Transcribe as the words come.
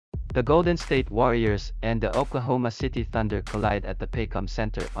The Golden State Warriors and the Oklahoma City Thunder collide at the Paycom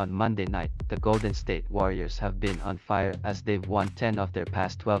Center on Monday night. The Golden State Warriors have been on fire as they've won 10 of their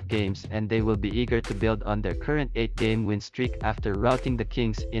past 12 games, and they will be eager to build on their current 8-game win streak after routing the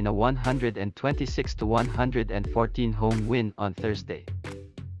Kings in a 126-114 home win on Thursday.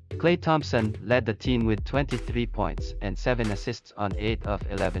 Klay Thompson led the team with 23 points and 7 assists on 8 of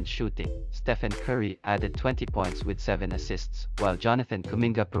 11 shooting. Stephen Curry added 20 points with 7 assists, while Jonathan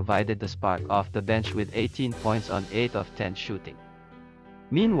Kuminga provided the spark off the bench with 18 points on 8 of 10 shooting.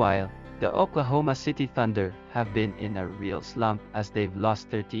 Meanwhile, the Oklahoma City Thunder have been in a real slump as they've lost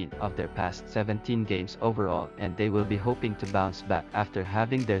 13 of their past 17 games overall, and they will be hoping to bounce back after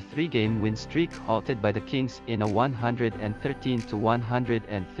having their 3-game win streak halted by the Kings in a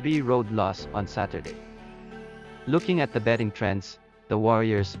 113-103 road loss on Saturday. Looking at the betting trends, the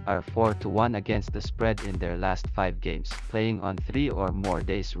Warriors are 4-1 against the spread in their last 5 games, playing on 3 or more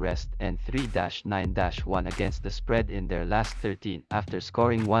days rest, and 3-9-1 against the spread in their last 13 after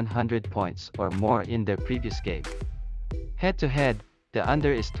scoring 100 points or more in their previous game. Head-to-head, the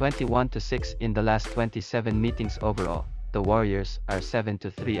under is 21-6 in the last 27 meetings overall. The Warriors are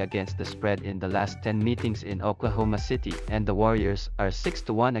 7-3 against the spread in the last 10 meetings in Oklahoma City, and the Warriors are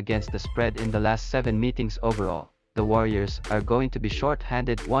 6-1 against the spread in the last 7 meetings overall. The Warriors are going to be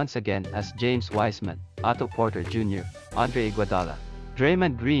short-handed once again as James Wiseman, Otto Porter Jr., Andre Iguodala,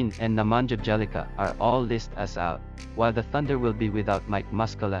 Draymond Green and Nemanja Bjelica are all listed as out, while the Thunder will be without Mike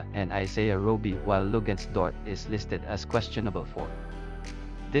Muscala and Isaiah Roby, while Luguentz Dort is listed as questionable for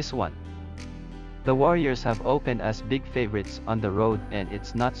this one. The Warriors have opened as big favorites on the road, and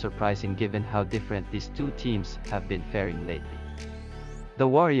it's not surprising given how different these two teams have been faring lately. The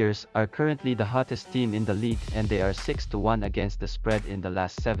Warriors are currently the hottest team in the league, and they are 6-1 against the spread in the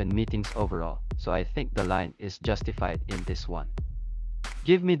last 7 meetings overall, so I think the line is justified in this one.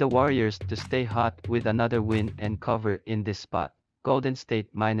 Give me the Warriors to stay hot with another win and cover in this spot. Golden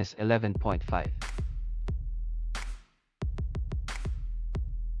State -11.5.